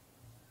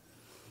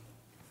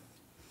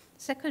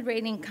Second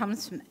reading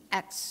comes from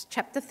Acts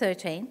chapter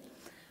 13.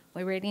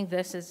 We're reading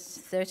verses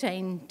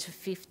 13 to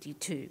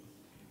 52.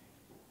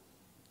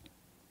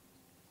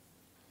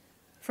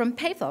 From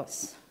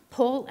Paphos,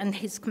 Paul and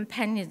his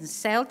companions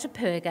sailed to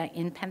Perga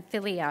in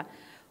Pamphylia,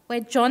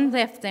 where John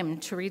left them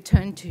to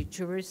return to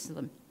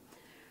Jerusalem.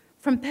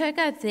 From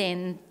Perga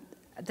then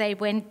they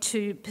went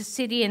to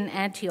Pisidian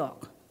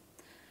Antioch.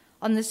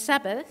 On the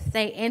Sabbath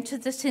they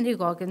entered the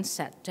synagogue and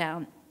sat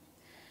down.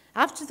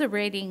 After the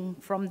reading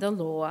from the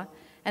law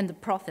and the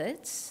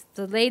prophets,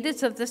 the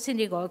leaders of the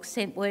synagogue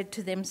sent word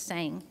to them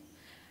saying,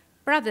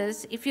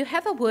 "Brothers, if you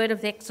have a word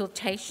of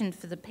exhortation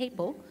for the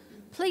people,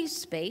 please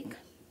speak."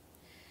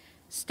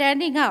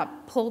 Standing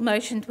up, Paul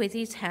motioned with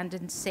his hand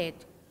and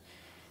said,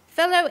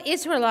 "Fellow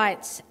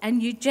Israelites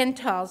and you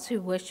Gentiles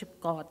who worship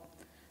God,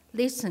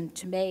 listen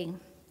to me.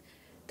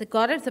 The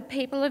God of the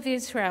people of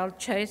Israel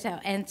chose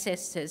our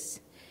ancestors.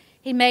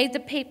 He made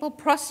the people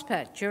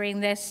prosper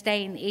during their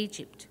stay in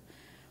Egypt.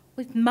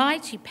 With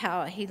mighty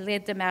power, he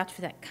led them out of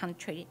that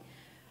country.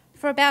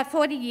 For about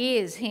 40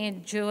 years, he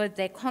endured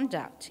their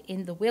conduct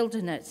in the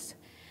wilderness,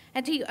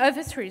 and he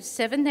overthrew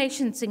 7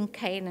 nations in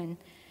Canaan,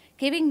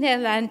 giving their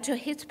land to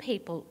his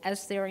people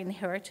as their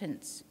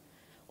inheritance.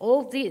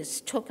 All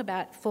this took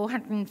about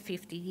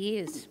 450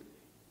 years.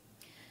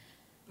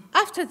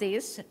 After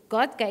this,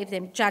 God gave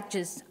them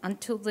judges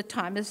until the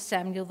time of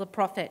Samuel the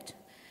prophet.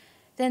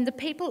 Then the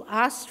people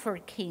asked for a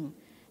king,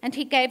 and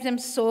he gave them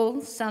Saul,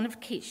 son of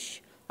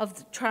Kish, of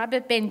the tribe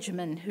of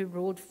Benjamin, who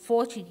ruled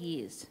 40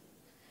 years.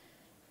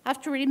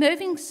 After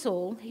removing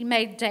Saul, he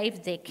made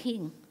David their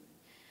king.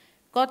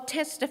 God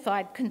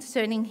testified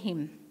concerning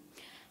him,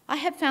 "I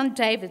have found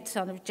David,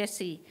 son of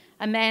Jesse,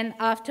 a man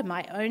after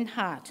my own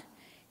heart.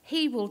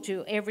 He will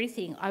do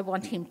everything I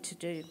want him to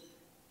do."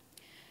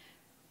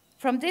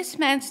 From this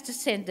man's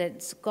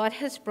descendants, God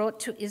has brought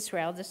to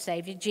Israel the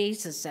Saviour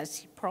Jesus, as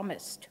he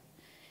promised.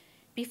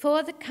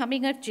 Before the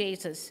coming of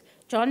Jesus,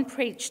 John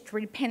preached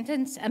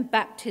repentance and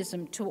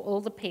baptism to all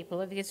the people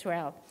of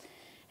Israel.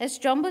 As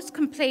John was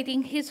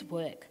completing his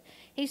work,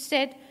 he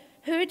said,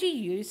 "Who do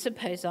you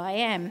suppose I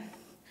am?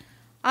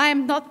 I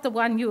am not the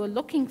one you are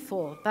looking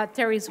for, but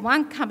there is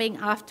one coming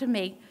after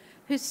me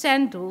whose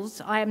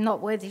sandals I am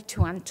not worthy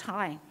to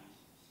untie."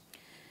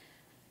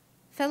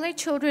 Fellow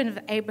children of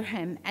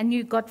Abraham and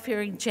you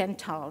God-fearing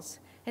Gentiles,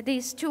 it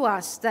is to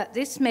us that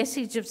this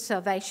message of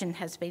salvation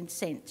has been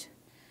sent.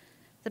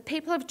 The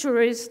people of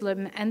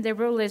Jerusalem and their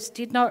rulers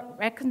did not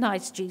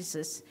recognize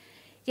Jesus,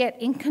 yet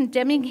in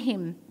condemning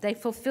him, they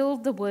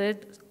fulfilled the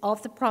word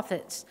of the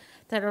prophets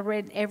that are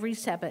read every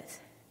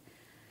Sabbath.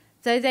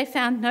 Though they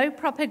found no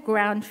proper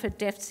ground for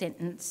death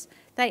sentence,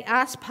 they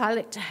asked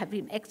Pilate to have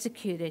him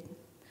executed.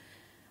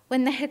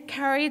 When they had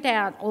carried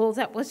out all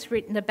that was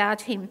written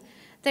about him,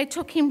 they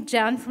took him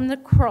down from the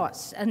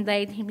cross and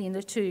laid him in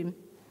a tomb.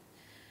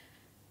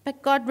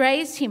 But God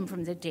raised him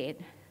from the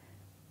dead.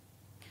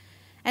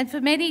 And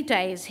for many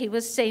days he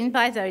was seen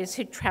by those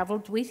who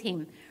travelled with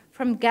him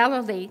from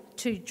Galilee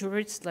to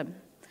Jerusalem.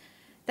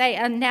 They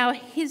are now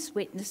his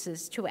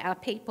witnesses to our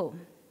people.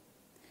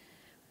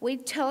 We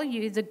tell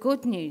you the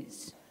good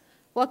news.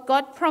 What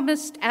God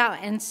promised our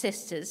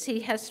ancestors, he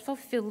has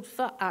fulfilled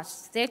for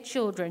us, their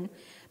children,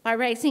 by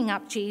raising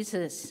up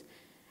Jesus.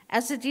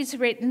 As it is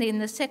written in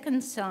the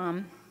 2nd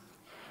Psalm,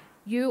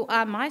 "You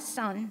are my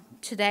son,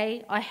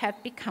 today I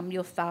have become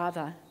your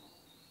father."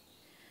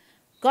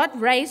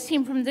 God raised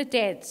him from the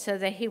dead so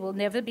that he will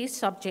never be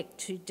subject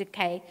to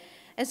decay.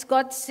 As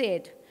God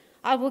said,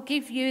 "I will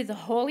give you the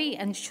holy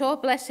and sure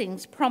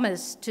blessings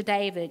promised to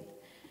David."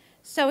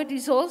 So it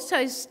is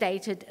also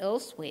stated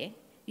elsewhere,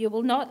 "You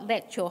will not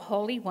let your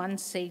Holy One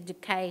see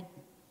decay."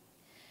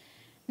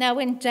 Now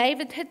when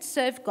David had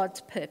served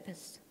God's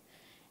purpose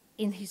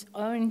in his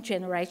own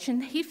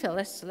generation, he fell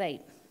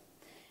asleep.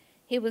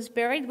 He was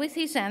buried with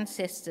his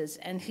ancestors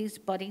and his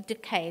body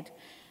decayed.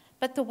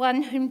 But the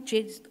one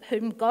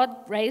whom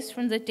God raised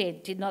from the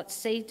dead did not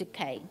see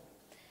decay.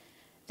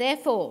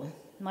 Therefore,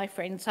 my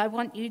friends, I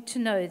want you to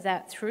know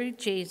that through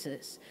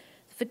Jesus,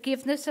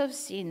 forgiveness of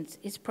sins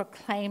is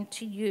proclaimed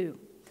to you.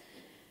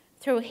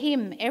 Through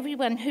him,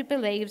 everyone who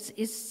believes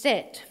is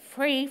set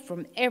free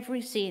from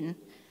every sin,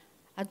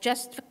 a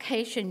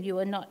justification you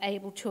are not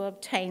able to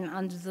obtain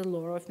under the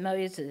law of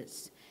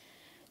Moses.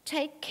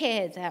 Take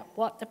care that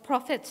what the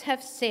prophets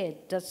have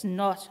said does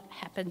not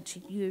happen to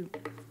you.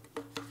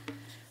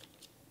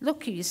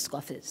 Look, you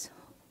scoffers,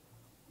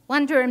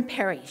 wonder and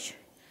perish,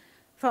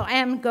 for I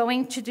am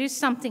going to do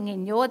something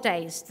in your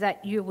days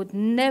that you would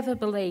never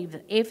believe,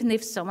 even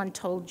if someone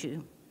told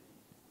you.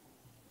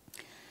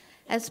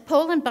 As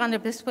Paul and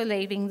Barnabas were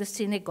leaving the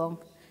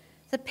synagogue,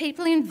 the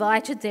people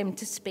invited them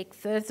to speak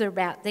further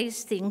about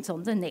these things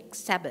on the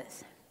next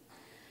Sabbath.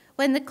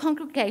 When the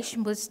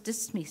congregation was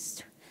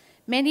dismissed,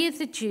 many of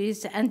the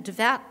Jews and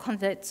devout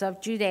converts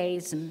of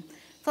Judaism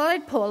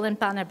followed Paul and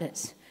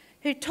Barnabas,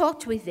 who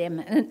talked with them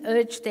and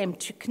urged them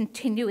to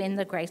continue in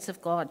the grace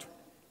of God.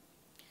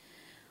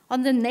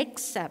 On the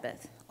next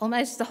Sabbath,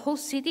 almost the whole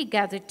city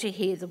gathered to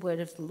hear the word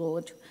of the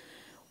Lord.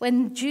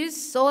 When the Jews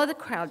saw the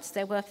crowds,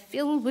 they were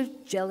filled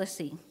with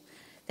jealousy.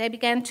 They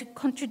began to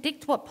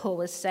contradict what Paul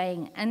was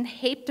saying and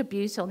heaped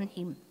abuse on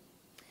him.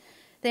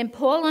 Then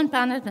Paul and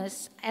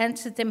Barnabas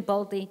answered them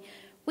boldly,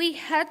 "We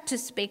had to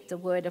speak the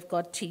word of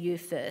God to you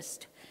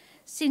first.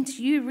 Since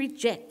you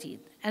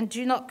rejected and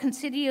do not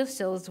consider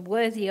yourselves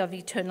worthy of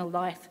eternal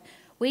life,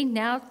 we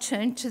now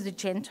turn to the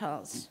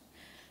Gentiles.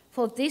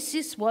 For this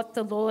is what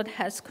the Lord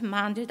has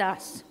commanded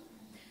us.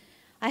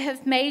 I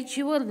have made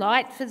you a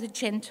light for the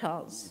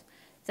Gentiles,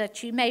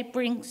 that you may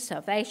bring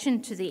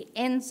salvation to the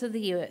ends of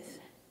the earth."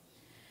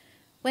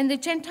 When the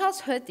Gentiles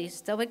heard this,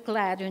 they were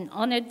glad and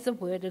honoured the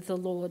word of the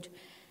Lord,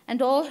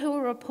 and all who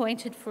were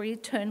appointed for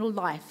eternal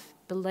life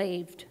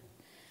believed.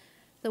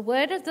 The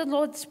word of the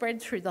Lord spread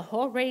through the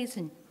whole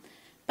region,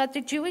 but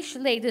the Jewish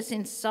leaders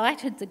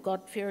incited the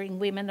God-fearing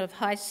women of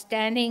high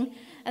standing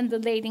and the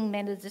leading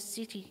men of the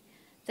city.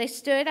 They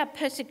stirred up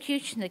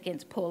persecution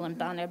against Paul and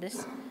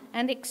Barnabas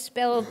and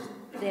expelled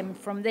them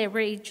from their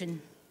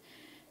region.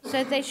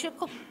 So they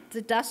shook off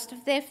the dust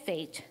of their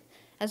feet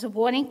as a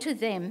warning to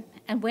them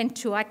and went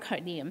to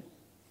Iconium.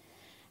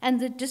 And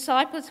the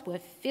disciples were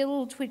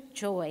filled with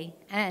joy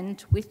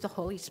and with the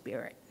Holy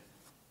Spirit.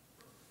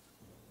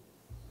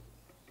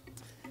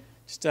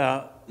 Just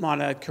a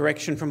minor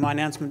correction from my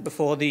announcement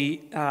before.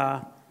 The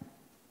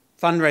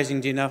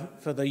fundraising dinner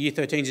for the Year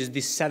 13s is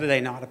this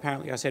Saturday night.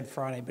 Apparently I said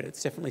Friday, but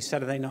it's definitely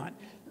Saturday night.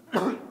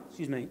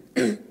 Excuse me.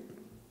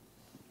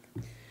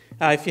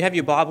 If you have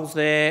your Bibles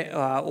there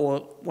or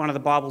one of the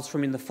Bibles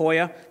from in the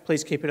foyer,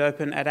 please keep it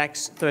open at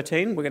Acts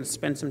 13. We're going to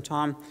spend some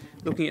time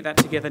looking at that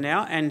together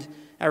now. And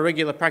our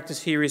regular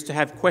practice here is to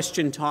have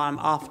question time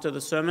after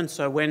the sermon.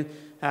 So when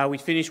we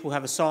finish, we'll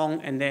have a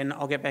song and then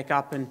I'll get back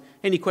up. And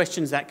any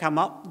questions that come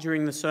up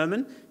during the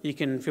sermon, you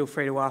can feel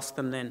free to ask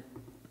them then.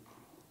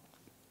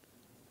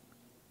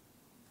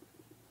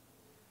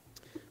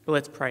 But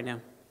let's pray now.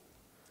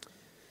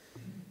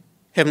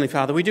 Heavenly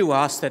Father, we do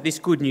ask that this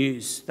good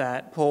news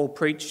that Paul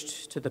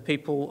preached to the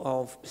people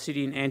of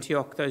Pisidian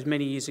Antioch those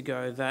many years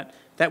ago,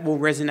 that will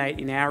resonate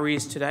in our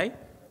ears today,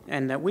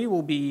 and that we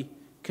will be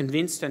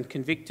convinced and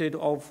convicted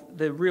of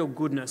the real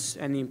goodness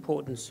and the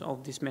importance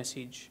of this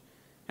message.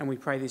 And we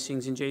pray these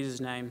things in Jesus'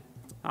 name.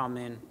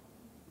 Amen.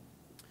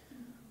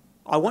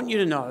 I want you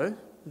to know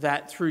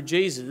that through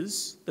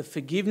Jesus, the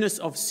forgiveness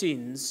of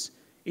sins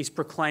is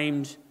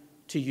proclaimed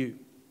to you.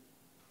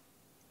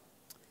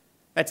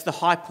 That's the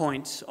high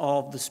point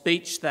of the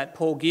speech that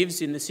Paul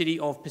gives in the city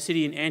of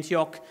Pisidian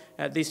Antioch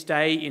this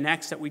day in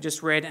Acts that we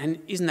just read. And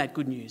isn't that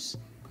good news?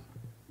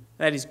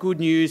 That is good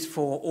news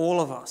for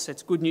all of us.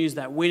 It's good news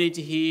that we need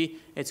to hear.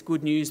 It's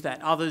good news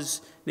that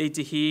others need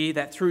to hear,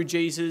 that through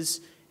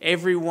Jesus,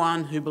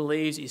 everyone who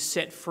believes is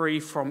set free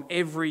from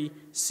every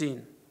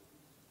sin.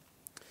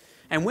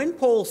 And when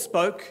Paul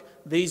spoke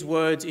these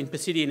words in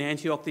Pisidian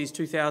Antioch these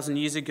 2,000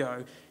 years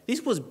ago,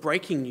 this was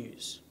breaking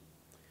news.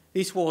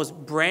 This was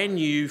brand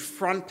new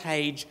front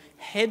page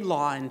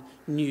headline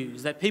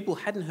news that people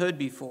hadn't heard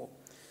before.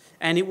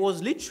 And it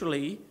was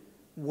literally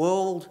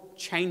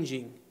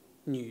world-changing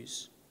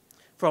news.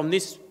 From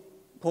this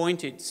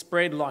point, it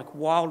spread like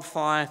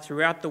wildfire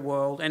throughout the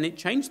world, and it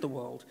changed the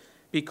world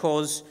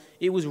because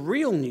it was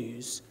real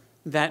news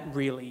that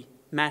really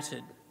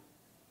mattered.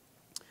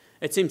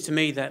 It seems to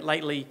me that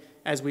lately,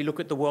 as we look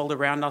at the world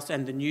around us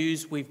and the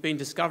news, we've been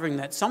discovering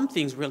that some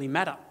things really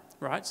matter,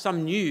 right?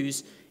 Some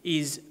news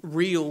is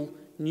real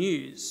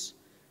news.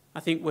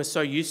 I think we're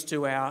so used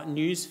to our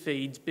news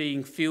feeds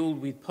being filled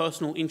with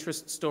personal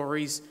interest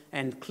stories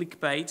and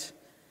clickbait,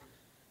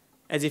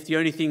 as if the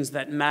only things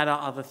that matter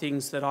are the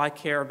things that I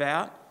care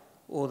about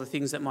or the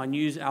things that my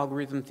news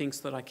algorithm thinks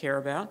that I care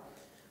about.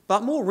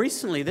 But more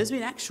recently, there's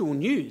been actual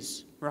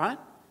news, right?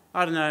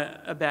 I don't know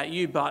about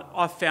you, but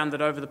I've found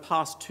that over the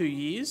past 2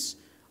 years,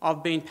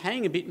 I've been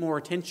paying a bit more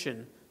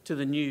attention to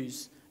the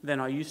news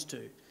than I used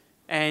to,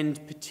 and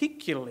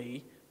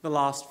particularly the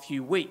last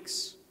few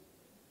weeks.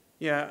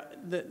 Yeah,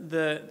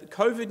 the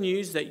COVID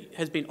news that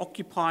has been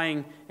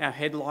occupying our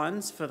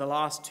headlines for the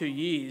last 2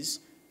 years,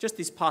 just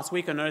this past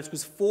week I noticed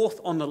was fourth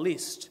on the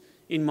list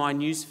in my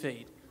news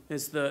feed.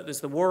 There's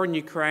the war in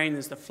Ukraine,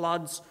 there's the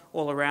floods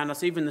all around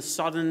us, even the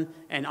sudden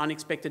and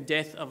unexpected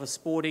death of a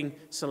sporting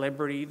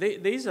celebrity.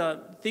 These are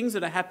things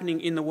that are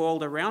happening in the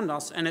world around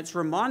us, and it's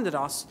reminded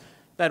us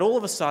that all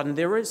of a sudden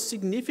there are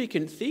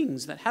significant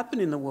things that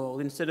happen in the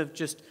world instead of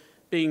just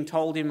being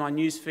told in my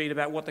news feed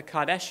about what the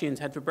Kardashians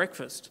had for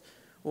breakfast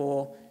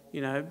or,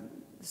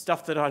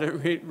 stuff that I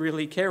don't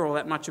really care all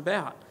that much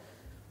about.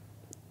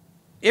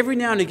 Every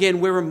now and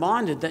again we're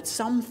reminded that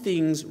some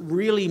things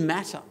really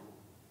matter.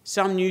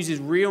 Some news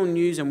is real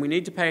news and we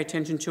need to pay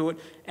attention to it.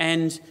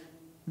 And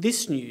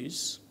this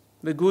news,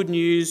 the good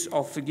news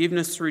of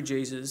forgiveness through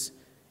Jesus,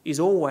 is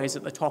always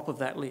at the top of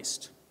that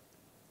list.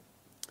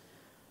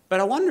 But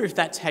I wonder if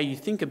that's how you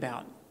think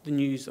about the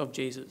news of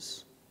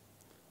Jesus.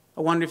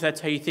 I wonder if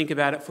that's how you think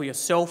about it for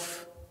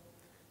yourself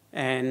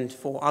and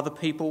for other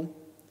people.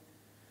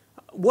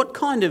 What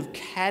kind of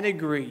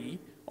category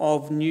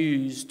of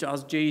news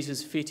does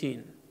Jesus fit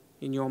in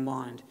your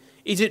mind?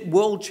 Is it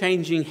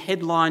world-changing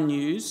headline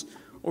news,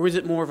 or is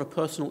it more of a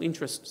personal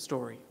interest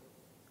story?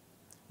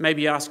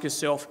 Maybe ask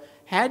yourself,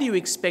 how do you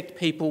expect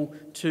people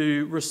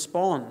to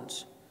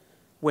respond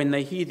when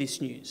they hear this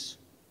news?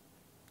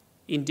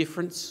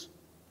 Indifference,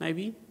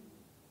 maybe?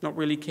 Not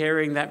really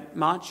caring that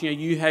much.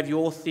 You have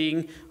your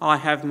thing, I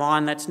have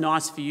mine, that's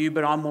nice for you,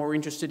 but I'm more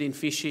interested in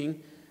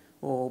fishing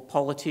or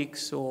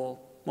politics or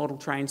model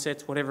train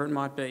sets, whatever it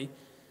might be.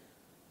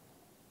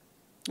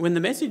 When the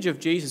message of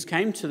Jesus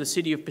came to the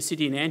city of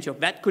Pisidian Antioch,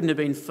 that couldn't have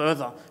been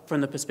further from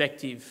the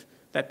perspective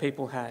that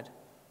people had.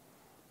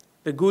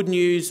 The good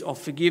news of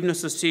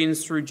forgiveness of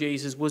sins through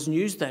Jesus was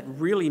news that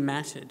really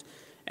mattered.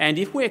 And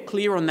if we're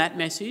clear on that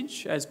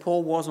message, as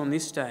Paul was on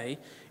this day,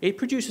 it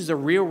produces a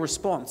real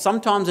response.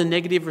 Sometimes a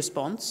negative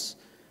response,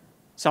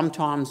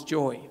 sometimes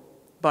joy,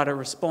 but a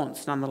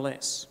response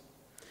nonetheless.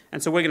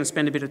 And so we're going to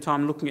spend a bit of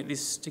time looking at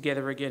this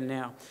together again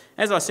now.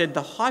 As I said,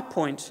 the high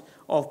point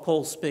of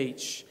Paul's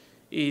speech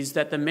is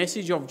that the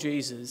message of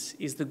Jesus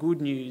is the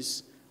good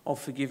news of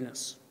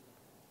forgiveness.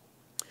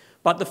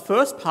 But the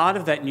first part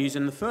of that news,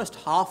 and the first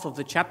half of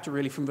the chapter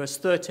really, from verse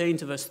 13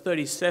 to verse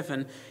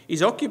 37,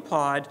 is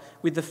occupied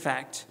with the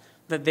fact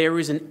that there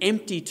is an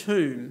empty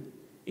tomb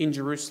in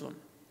Jerusalem.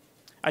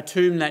 A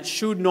tomb that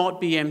should not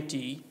be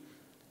empty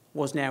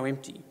was now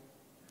empty.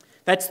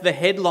 That's the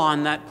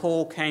headline that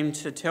Paul came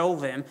to tell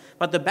them,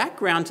 but the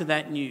background to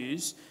that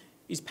news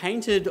is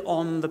painted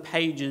on the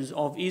pages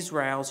of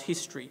Israel's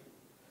history.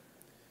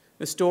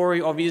 The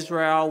story of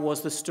Israel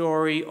was the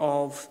story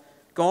of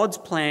God's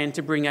plan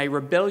to bring a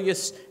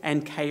rebellious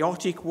and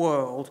chaotic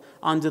world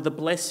under the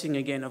blessing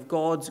again of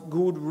God's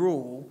good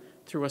rule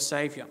through a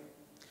saviour.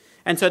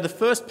 And so the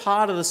first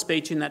part of the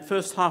speech in that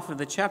first half of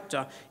the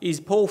chapter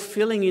is Paul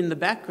filling in the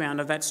background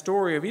of that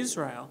story of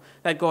Israel,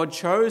 that God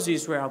chose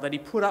Israel, that he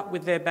put up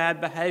with their bad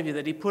behaviour,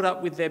 that he put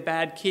up with their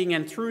bad king,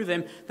 and through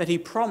them that he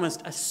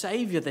promised a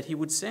saviour that he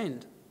would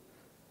send,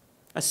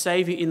 a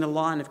saviour in the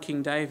line of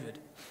King David.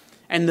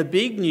 And the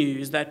big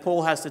news that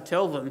Paul has to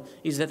tell them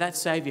is that that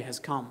saviour has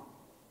come.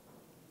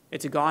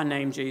 It's a guy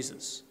named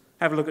Jesus.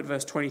 Have a look at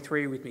verse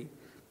 23 with me.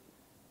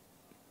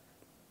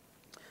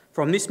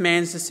 From this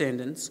man's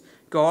descendants,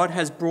 God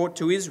has brought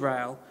to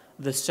Israel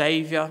the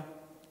Saviour,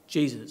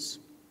 Jesus,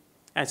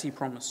 as he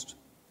promised.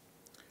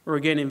 Or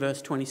again in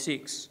verse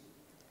 26.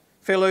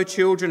 Fellow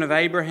children of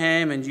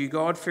Abraham and you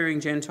God-fearing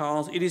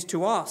Gentiles, it is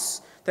to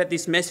us that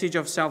this message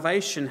of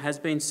salvation has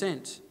been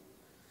sent.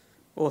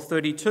 Or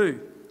 32.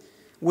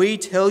 We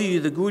tell you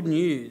the good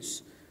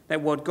news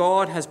that what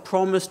God has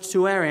promised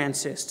to our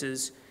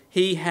ancestors,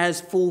 he has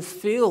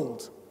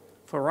fulfilled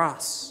for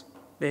us,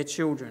 their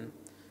children,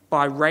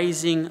 by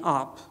raising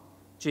up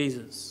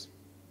Jesus.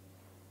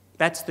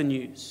 That's the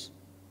news.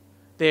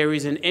 There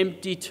is an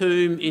empty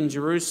tomb in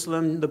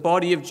Jerusalem. The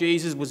body of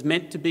Jesus was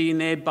meant to be in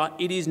there, but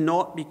it is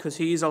not because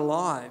he is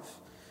alive.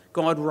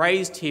 God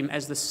raised him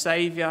as the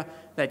Saviour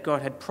that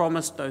God had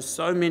promised those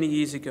so many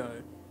years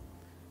ago.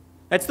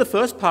 That's the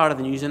first part of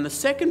the news. And the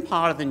second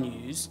part of the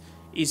news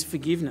is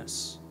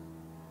forgiveness.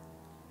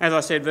 As I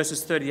said,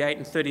 verses 38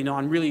 and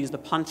 39 really is the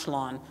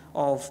punchline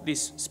of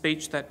this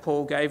speech that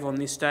Paul gave on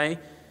this day.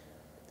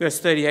 Verse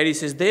 38, he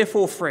says,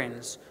 "Therefore,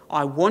 friends,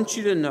 I want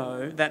you to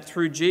know that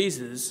through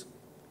Jesus,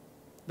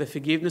 the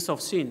forgiveness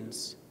of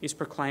sins is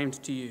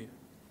proclaimed to you.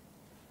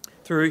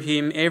 Through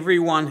him,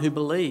 everyone who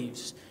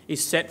believes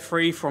is set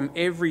free from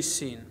every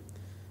sin,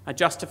 a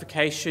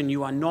justification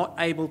you are not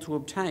able to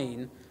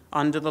obtain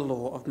under the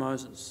law of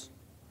Moses."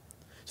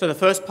 So the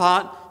first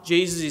part,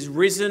 Jesus is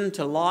risen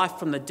to life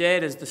from the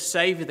dead as the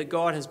Saviour that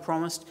God has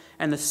promised.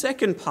 And the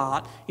second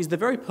part is the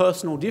very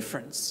personal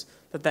difference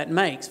that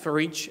makes for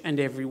each and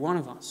every one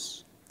of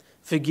us.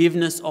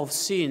 Forgiveness of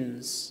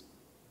sins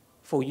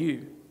for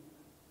you.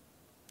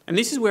 And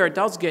this is where it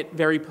does get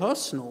very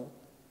personal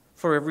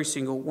for every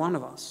single one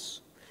of us.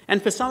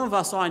 And for some of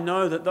us, I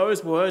know that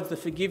those words, the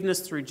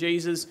forgiveness through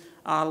Jesus,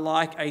 are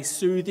like a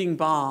soothing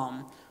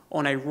balm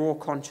on a raw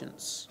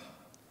conscience,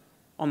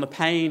 on the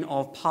pain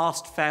of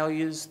past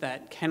failures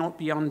that cannot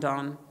be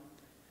undone.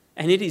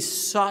 And it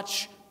is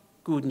such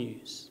good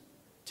news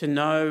to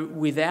know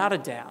without a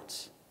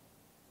doubt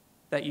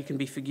that you can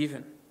be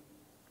forgiven.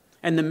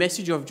 And the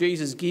message of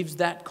Jesus gives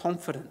that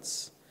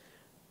confidence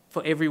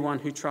for everyone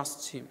who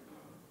trusts him.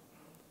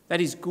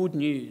 That is good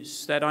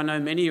news that I know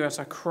many of us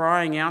are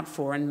crying out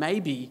for, and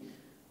maybe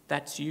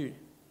that's you.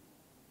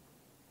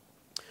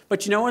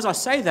 But as I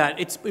say that,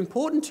 it's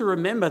important to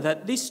remember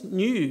that this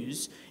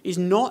news is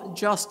not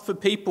just for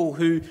people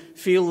who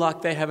feel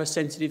like they have a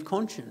sensitive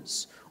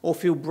conscience or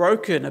feel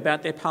broken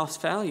about their past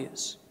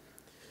failures.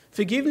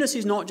 Forgiveness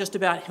is not just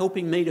about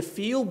helping me to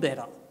feel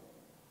better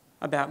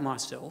about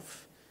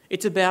myself.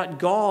 It's about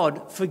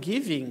God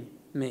forgiving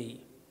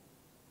me.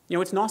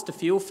 It's nice to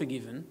feel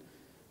forgiven,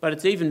 but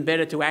it's even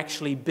better to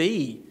actually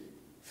be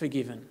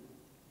forgiven.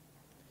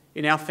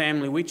 In our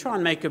family, we try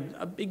and make a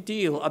big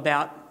deal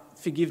about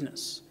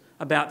forgiveness,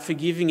 about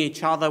forgiving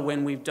each other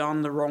when we've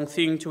done the wrong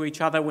thing to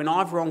each other. When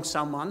I've wronged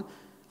someone,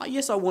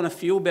 yes, I want to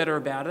feel better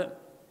about it,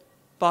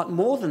 but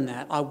more than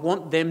that, I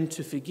want them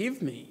to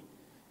forgive me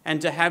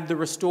and to have the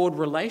restored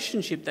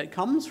relationship that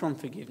comes from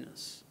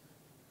forgiveness.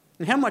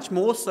 And how much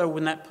more so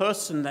when that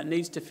person that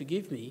needs to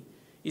forgive me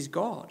is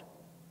God,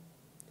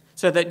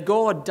 so that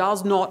God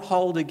does not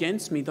hold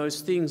against me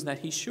those things that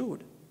he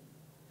should,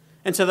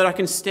 and so that I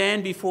can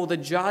stand before the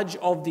judge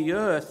of the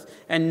earth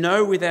and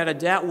know without a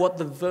doubt what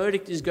the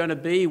verdict is going to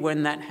be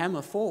when that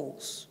hammer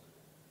falls.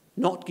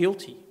 Not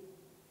guilty,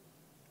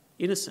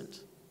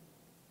 innocent,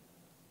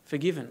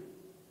 forgiven.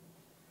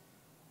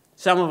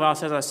 Some of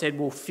us, as I said,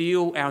 will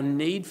feel our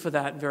need for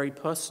that very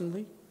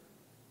personally.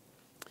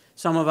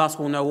 Some of us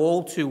will know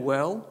all too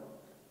well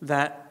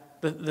that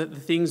the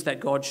things that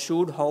God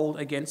should hold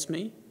against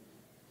me.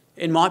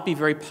 It might be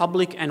very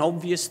public and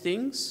obvious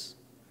things,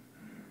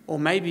 or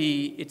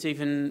maybe it's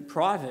even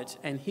private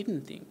and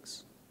hidden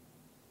things.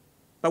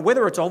 But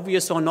whether it's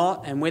obvious or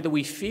not, and whether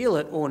we feel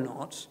it or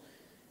not,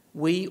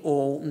 we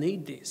all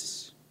need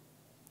this.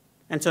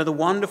 And so the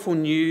wonderful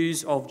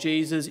news of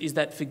Jesus is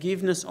that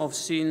forgiveness of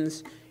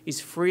sins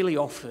is freely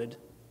offered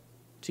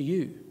to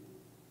you,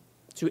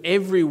 to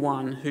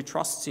everyone who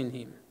trusts in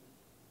him.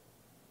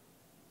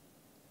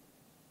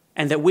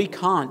 And that we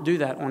can't do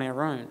that on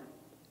our own.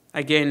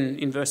 Again,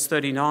 in verse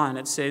 39,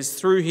 it says,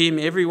 "Through him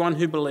everyone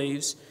who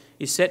believes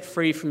is set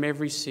free from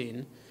every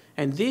sin,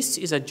 and this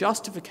is a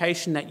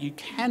justification that you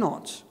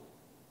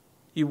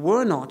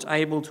were not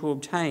able to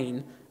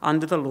obtain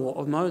under the law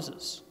of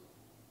Moses."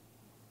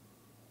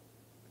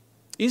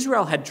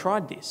 Israel had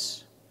tried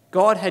this.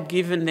 God had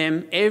given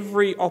them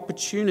every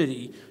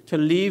opportunity to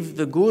live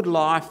the good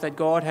life that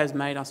God has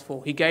made us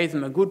for. He gave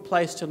them a good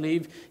place to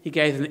live. He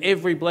gave them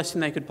every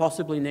blessing they could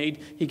possibly need.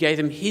 He gave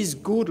them his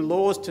good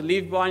laws to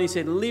live by, and he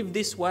said, live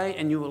this way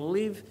and you will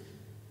live.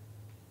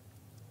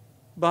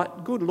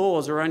 But good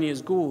laws are only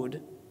as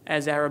good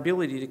as our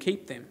ability to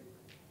keep them.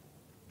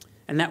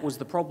 And that was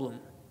the problem.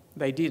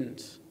 They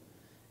didn't.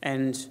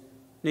 And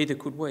neither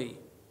could we.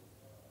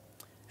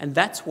 And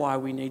that's why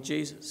we need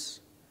Jesus.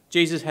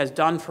 Jesus has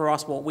done for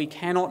us what we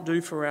cannot do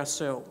for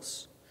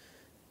ourselves.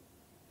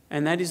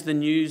 And that is the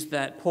news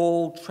that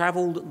Paul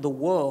travelled the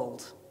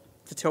world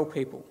to tell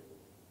people.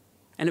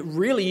 And it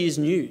really is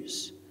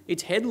news.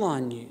 It's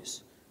headline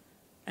news.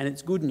 And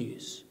it's good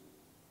news.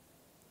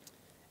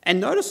 And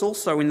notice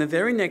also in the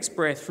very next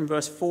breath from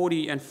verse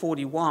 40 and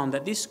 41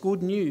 that this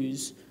good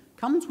news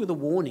comes with a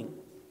warning.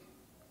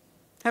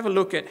 Have a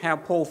look at how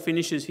Paul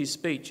finishes his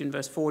speech in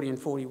verse 40 and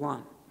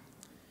 41.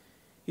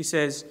 He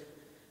says,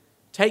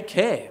 "Take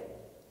care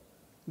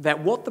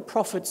that what the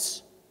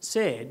prophets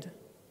said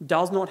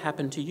does not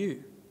happen to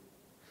you.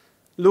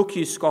 Look,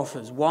 you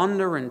scoffers,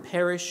 wander and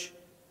perish,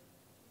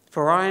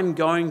 for I am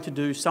going to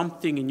do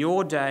something in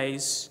your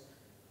days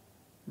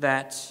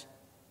that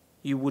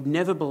you would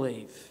never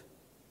believe,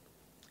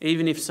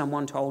 even if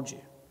someone told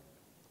you."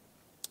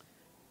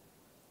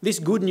 This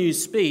good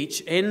news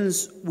speech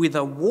ends with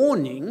a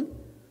warning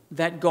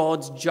that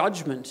God's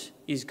judgment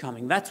is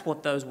coming. That's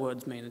what those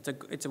words mean.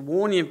 It's a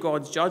warning of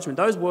God's judgment.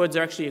 Those words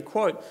are actually a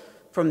quote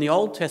from the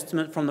Old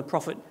Testament from the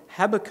prophet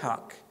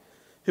Habakkuk,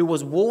 who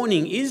was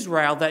warning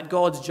Israel that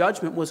God's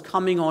judgment was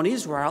coming on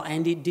Israel,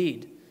 and it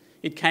did.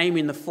 It came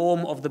in the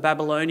form of the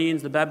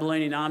Babylonians. The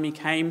Babylonian army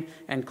came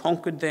and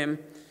conquered them.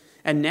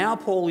 And now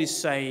Paul is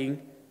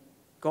saying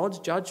God's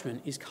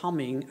judgment is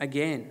coming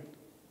again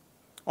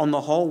on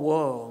the whole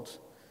world,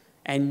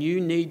 and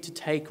you need to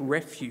take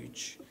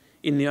refuge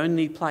in the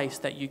only place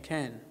that you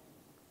can.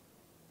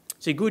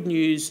 See, good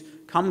news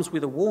comes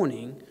with a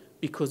warning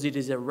because it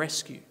is a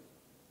rescue.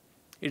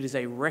 It is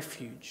a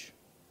refuge.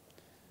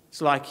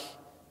 It's like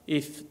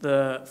if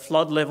the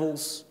flood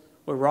levels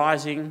were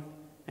rising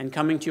and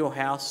coming to your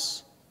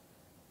house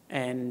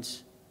and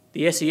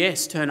the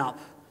SES turn up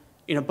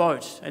in a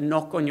boat and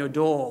knock on your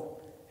door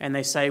and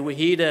they say, "We're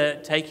here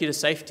to take you to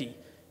safety.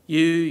 You,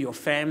 your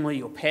family,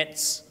 your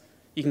pets,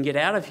 you can get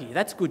out of here."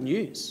 That's good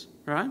news,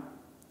 right?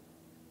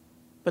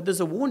 But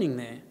there's a warning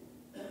there.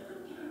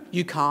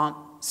 You can't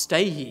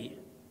stay here.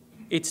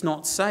 It's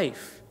not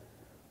safe.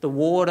 The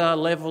water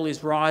level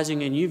is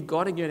rising and you've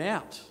got to get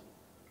out.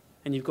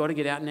 And you've got to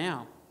get out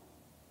now.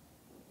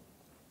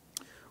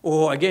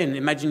 Or again,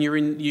 imagine you're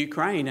in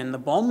Ukraine and the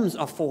bombs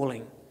are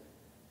falling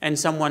and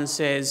someone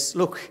says,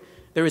 "Look,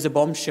 there is a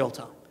bomb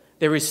shelter.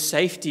 There is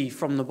safety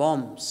from the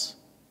bombs.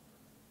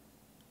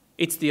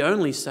 It's the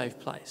only safe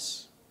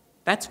place."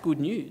 That's good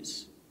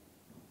news.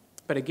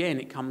 But again,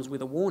 it comes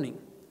with a warning.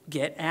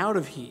 Get out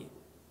of here.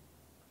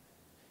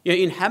 You know,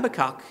 in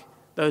Habakkuk,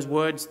 those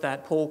words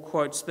that Paul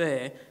quotes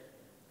there,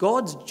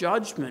 God's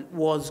judgment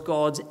was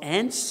God's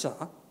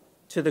answer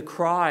to the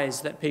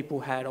cries that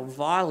people had of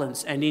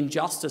violence and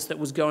injustice that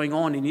was going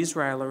on in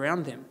Israel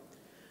around them.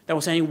 They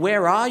were saying,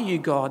 "Where are you,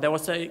 God?" They were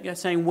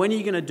saying, "When are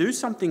you going to do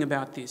something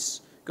about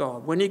this,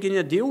 God? When are you going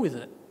to deal with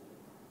it?"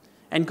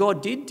 And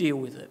God did deal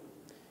with it.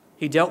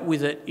 He dealt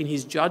with it in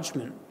his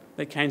judgment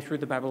that came through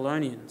the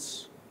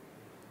Babylonians.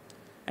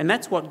 And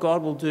that's what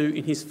God will do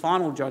in his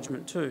final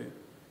judgment too.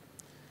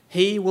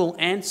 He will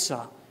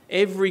answer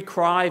every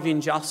cry of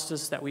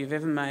injustice that we've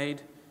ever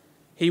made.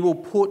 He will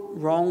put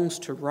wrongs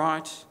to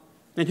right.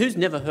 And who's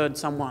never heard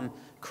someone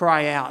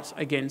cry out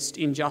against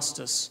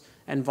injustice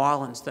and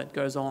violence that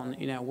goes on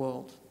in our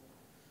world?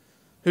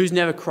 Who's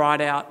never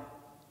cried out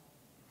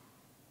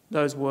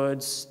those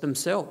words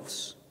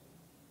themselves.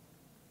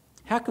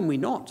 How can we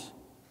not?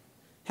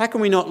 How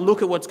can we not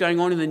look at what's going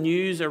on in the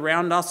news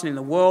around us and in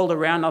the world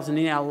around us and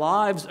in our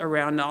lives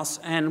around us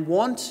and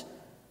want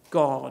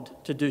God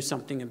to do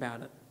something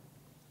about it?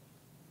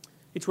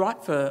 It's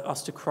right for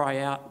us to cry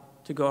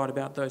out to God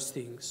about those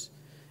things.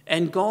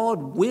 And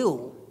God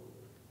will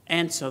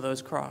answer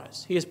those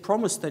cries. He has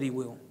promised that he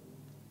will.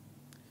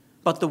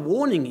 But the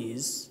warning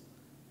is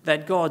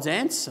that God's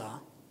answer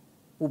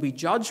will be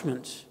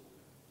judgment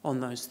on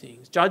those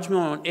things.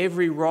 Judgment on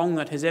every wrong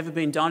that has ever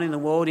been done in the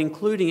world,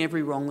 including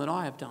every wrong that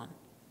I have done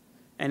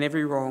and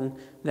every wrong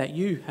that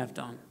you have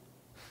done.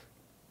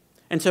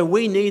 And so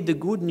we need the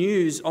good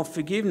news of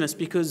forgiveness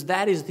because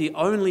that is the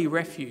only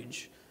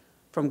refuge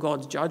from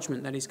God's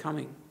judgment that is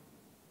coming.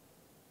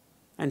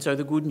 And so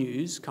the good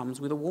news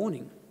comes with a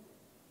warning.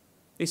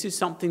 This is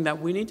something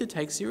that we need to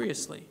take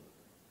seriously.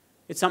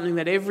 It's something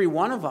that every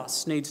one of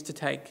us needs to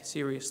take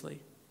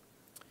seriously.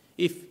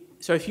 If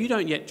you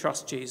don't yet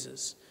trust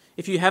Jesus,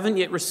 if you haven't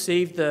yet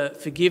received the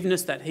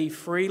forgiveness that he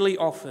freely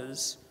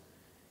offers,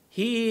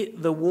 hear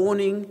the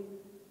warning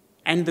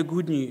and the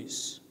good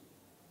news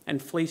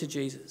and flee to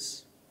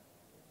Jesus.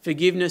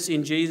 Forgiveness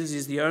in Jesus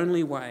is the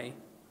only way.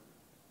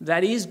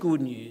 That is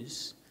good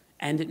news,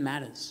 and it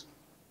matters.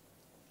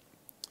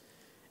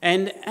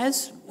 And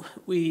as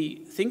we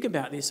think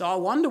about this, I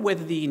wonder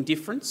whether the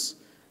indifference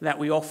that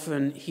we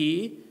often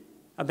hear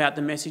about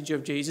the message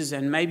of Jesus,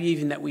 and maybe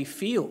even that we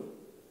feel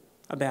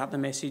about the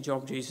message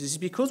of Jesus, is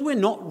because we're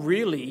not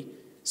really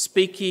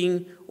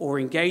speaking or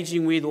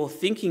engaging with or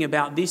thinking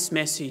about this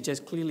message as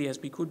clearly as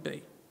we could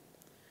be.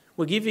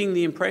 We're giving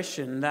the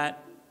impression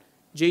that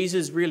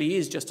Jesus really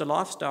is just a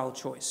lifestyle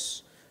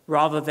choice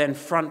rather than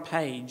front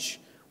page,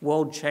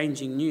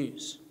 world-changing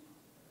news.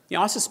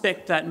 I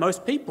suspect that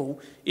most people,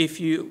 if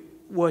you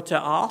were to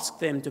ask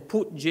them to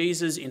put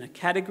Jesus in a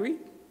category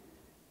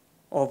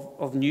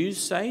of news,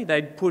 say,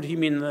 they'd put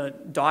him in the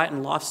diet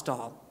and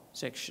lifestyle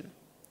section.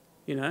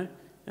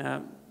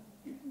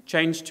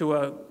 Change to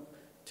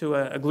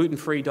a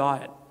gluten-free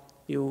diet.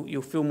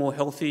 You'll feel more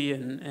healthy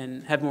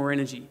and have more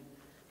energy.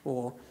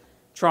 Or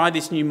try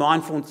this new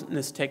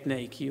mindfulness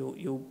technique.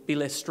 You'll be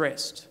less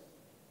stressed.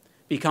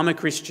 Become a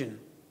Christian.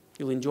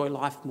 You'll enjoy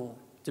life more.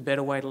 It's a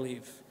better way to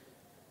live.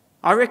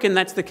 I reckon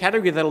that's the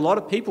category that a lot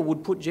of people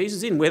would put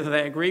Jesus in, whether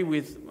they agree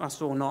with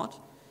us or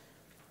not.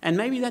 And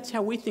maybe that's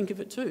how we think of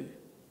it too.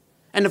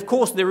 And of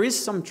course, there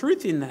is some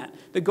truth in that.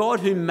 The God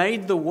who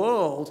made the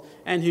world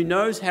and who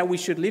knows how we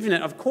should live in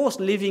it, of course,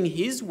 living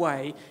his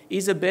way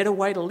is a better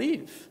way to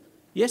live.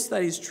 Yes,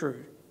 that is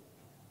true.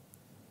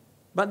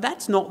 But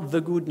that's not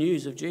the good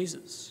news of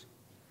Jesus.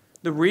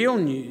 The real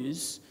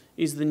news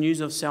is the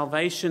news of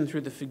salvation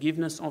through the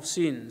forgiveness of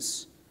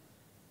sins,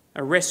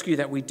 a rescue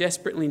that we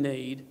desperately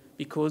need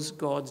because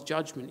God's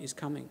judgment is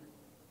coming.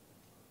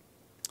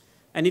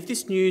 And if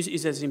this news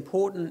is as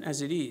important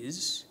as it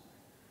is,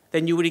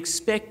 then you would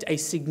expect a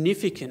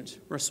significant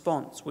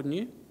response, wouldn't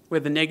you?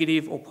 Whether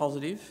negative or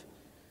positive.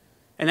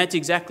 And that's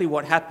exactly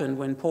what happened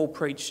when Paul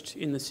preached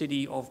in the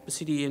city of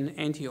Pisidian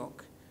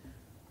Antioch.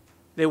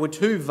 There were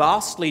two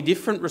vastly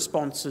different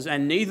responses,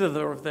 and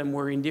neither of them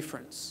were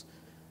indifference.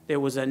 There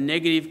was a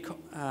negative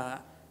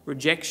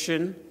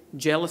rejection,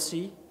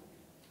 jealousy,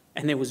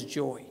 and there was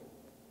joy.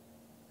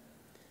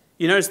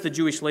 You notice the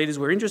Jewish leaders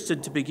were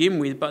interested to begin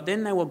with, but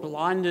then they were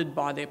blinded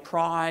by their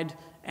pride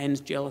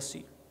and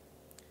jealousy.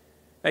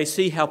 They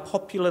see how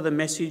popular the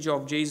message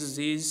of Jesus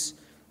is,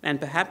 and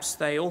perhaps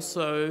they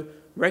also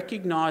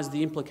recognise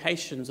the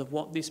implications of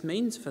what this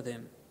means for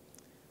them.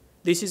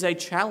 This is a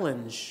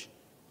challenge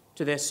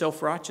to their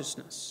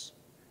self-righteousness.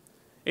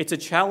 It's a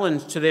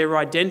challenge to their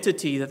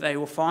identity that they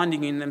were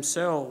finding in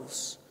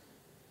themselves.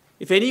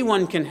 If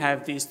anyone can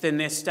have this, then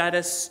their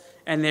status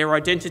and their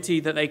identity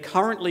that they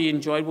currently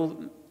enjoyed,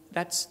 well,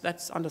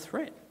 that's under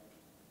threat.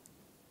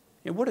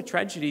 What a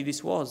tragedy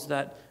this was,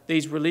 that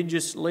these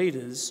religious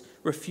leaders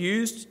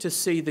refused to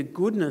see the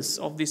goodness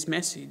of this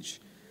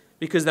message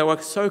because they were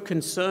so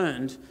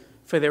concerned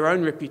for their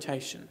own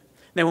reputation.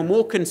 They were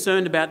more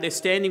concerned about their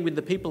standing with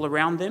the people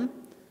around them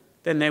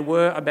than they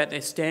were about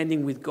their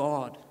standing with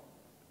God.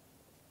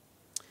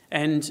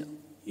 And,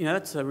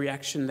 that's a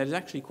reaction that is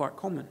actually quite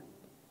common,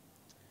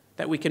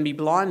 that we can be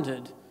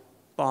blinded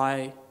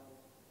by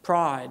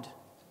pride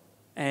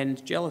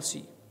and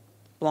jealousy,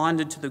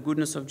 blinded to the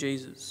goodness of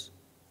Jesus.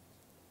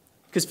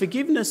 Because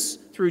forgiveness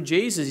through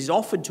Jesus is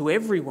offered to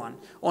everyone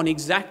on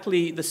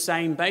exactly the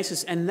same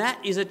basis, and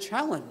that is a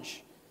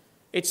challenge.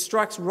 It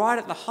strikes right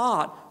at the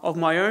heart of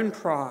my own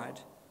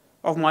pride,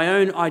 of my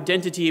own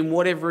identity in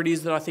whatever it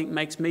is that I think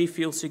makes me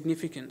feel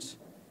significant.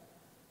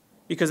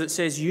 Because it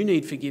says you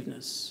need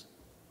forgiveness,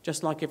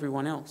 just like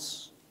everyone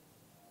else.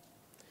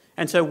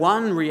 And so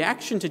one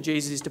reaction to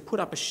Jesus is to put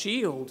up a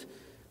shield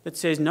that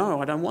says,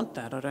 no, I don't want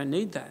that, I don't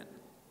need that,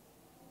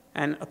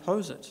 and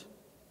oppose it.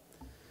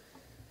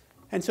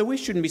 And so we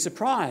shouldn't be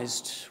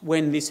surprised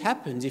when this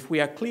happens if we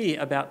are clear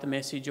about the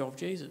message of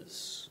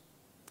Jesus.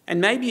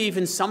 And maybe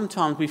even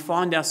sometimes we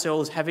find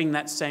ourselves having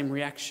that same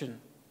reaction.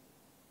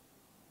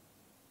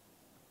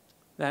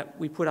 that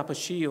we put up a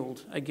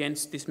shield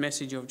against this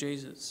message of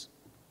Jesus.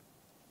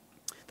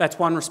 That's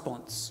one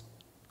response,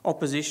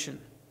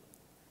 opposition.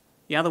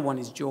 The other one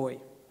is joy.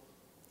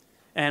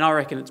 And I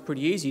reckon it's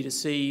pretty easy to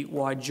see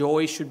why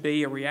joy should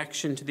be a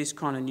reaction to this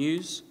kind of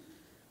news.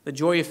 The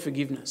joy of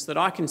forgiveness, that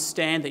I can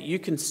stand, that you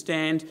can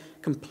stand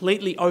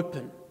completely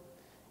open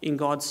in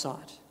God's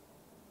sight.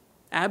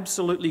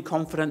 Absolutely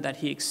confident that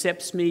he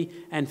accepts me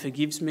and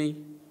forgives me.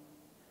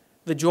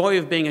 The joy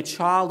of being a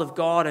child of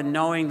God and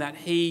knowing that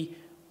he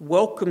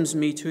welcomes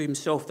me to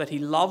himself, that he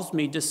loves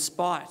me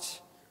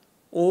despite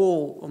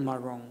all of my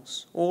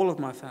wrongs, all of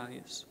my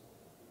failures.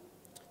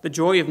 The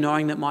joy of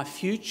knowing that my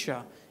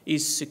future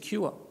is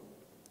secure,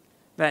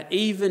 that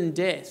even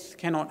death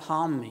cannot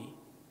harm me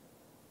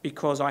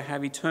because I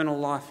have eternal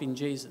life in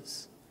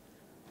Jesus.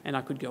 And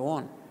I could go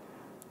on.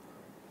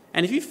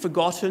 And if you've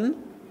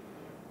forgotten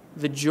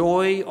the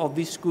joy of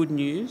this good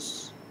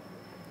news,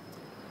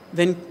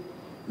 then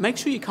make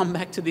sure you come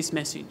back to this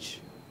message.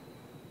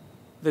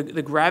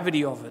 The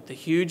gravity of it, the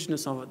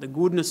hugeness of it, the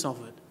goodness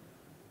of it,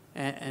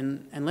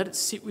 and let it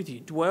sit with you.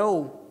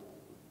 Dwell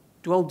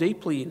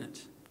deeply in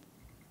it.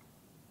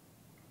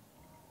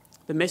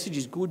 The message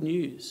is good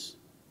news.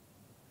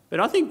 But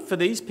I think for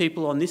these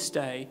people on this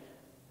day,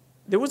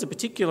 there was a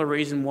particular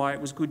reason why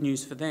it was good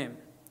news for them.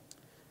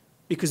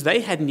 Because they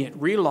hadn't yet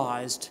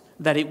realised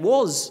that it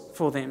was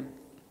for them.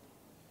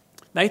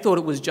 They thought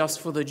it was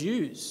just for the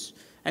Jews.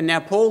 And now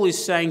Paul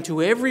is saying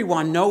to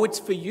everyone, no, it's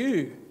for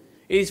you.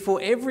 It is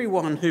for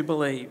everyone who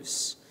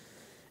believes.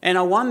 And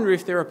I wonder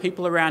if there are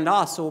people around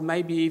us, or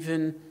maybe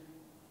even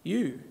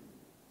you,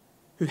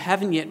 who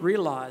haven't yet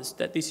realised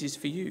that this is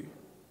for you.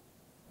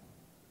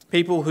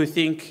 People who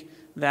think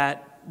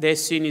that their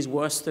sin is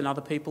worse than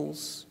other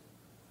people's,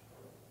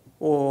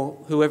 or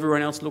who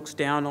everyone else looks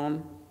down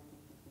on.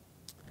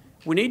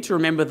 We need to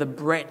remember the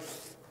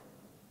breadth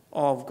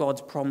of God's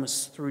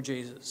promise through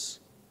Jesus.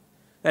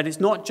 That it's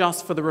not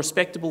just for the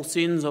respectable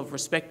sins of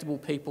respectable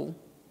people,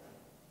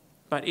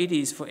 but it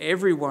is for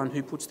everyone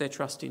who puts their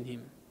trust in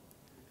him.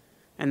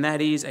 And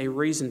that is a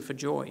reason for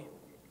joy.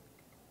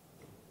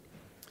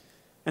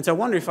 And so I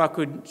wonder if I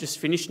could just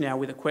finish now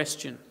with a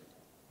question.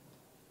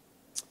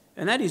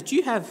 And that is, do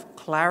you have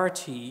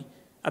clarity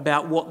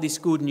about what this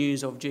good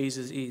news of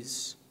Jesus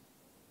is?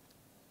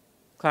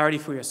 Clarity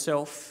for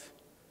yourself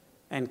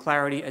and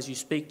clarity as you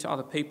speak to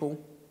other people.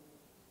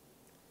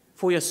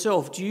 For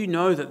yourself, do you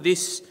know that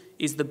this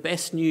is the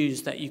best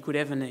news that you could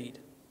ever need?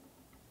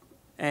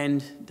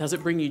 And does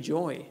it bring you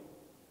joy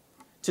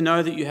to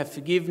know that you have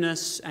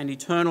forgiveness and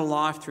eternal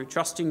life through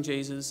trusting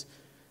Jesus,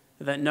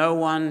 that no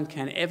one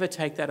can ever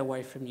take that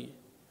away from you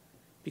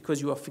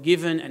because you are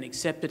forgiven and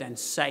accepted and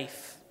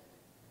safe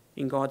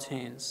in God's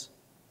hands?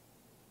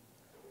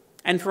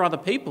 And for other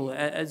people,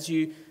 as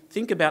you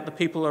think about the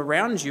people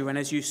around you and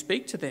as you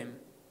speak to them,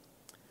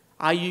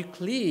 are you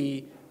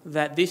clear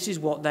that this is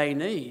what they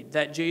need,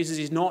 that Jesus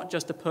is not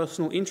just a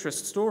personal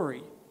interest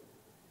story?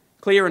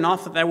 Clear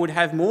enough that they would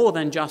have more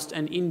than just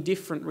an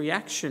indifferent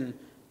reaction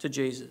to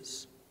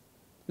Jesus.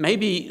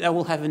 Maybe they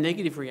will have a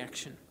negative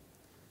reaction,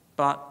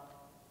 but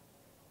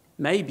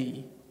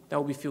maybe they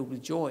will be filled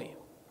with joy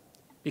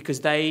because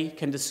they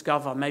can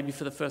discover, maybe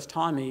for the first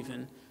time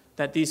even,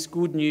 that this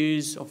good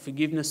news of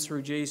forgiveness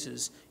through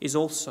Jesus is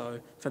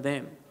also for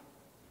them.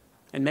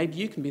 And maybe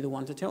you can be the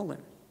one to tell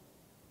them.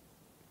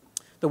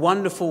 The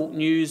wonderful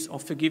news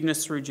of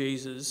forgiveness through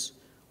Jesus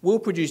will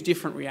produce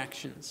different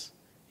reactions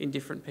in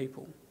different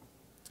people.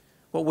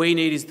 What we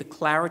need is the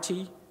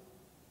clarity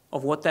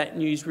of what that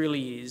news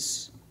really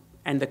is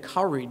and the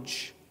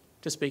courage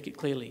to speak it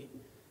clearly.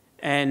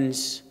 And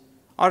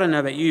I don't know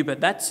about you, but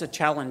that's a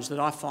challenge that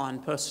I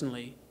find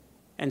personally.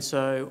 And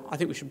so I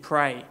think we should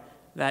pray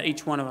that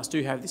each one of us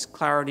do have this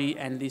clarity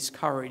and this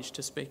courage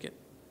to speak it.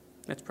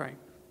 Let's pray.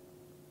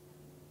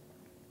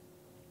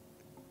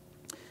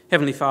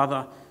 Heavenly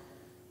Father,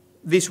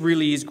 this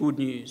really is good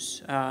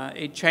news.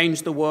 It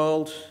changed the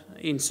world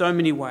in so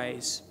many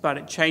ways, but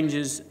it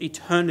changes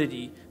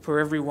eternity for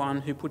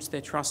everyone who puts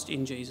their trust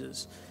in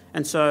Jesus.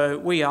 And so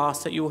we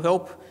ask that you'll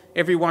help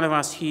every one of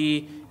us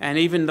here, and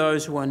even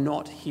those who are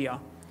not here,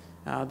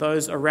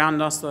 those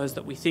around us, those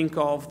that we think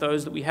of,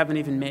 those that we haven't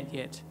even met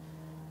yet,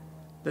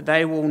 that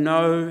they will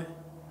know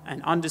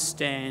and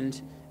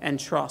understand and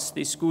trust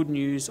this good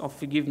news of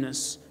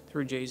forgiveness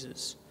through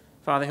Jesus.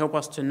 Father, help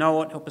us to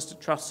know it, help us to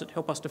trust it,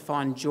 help us to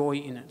find joy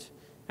in it.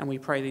 And we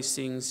pray these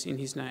things in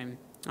his name.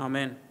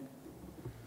 Amen.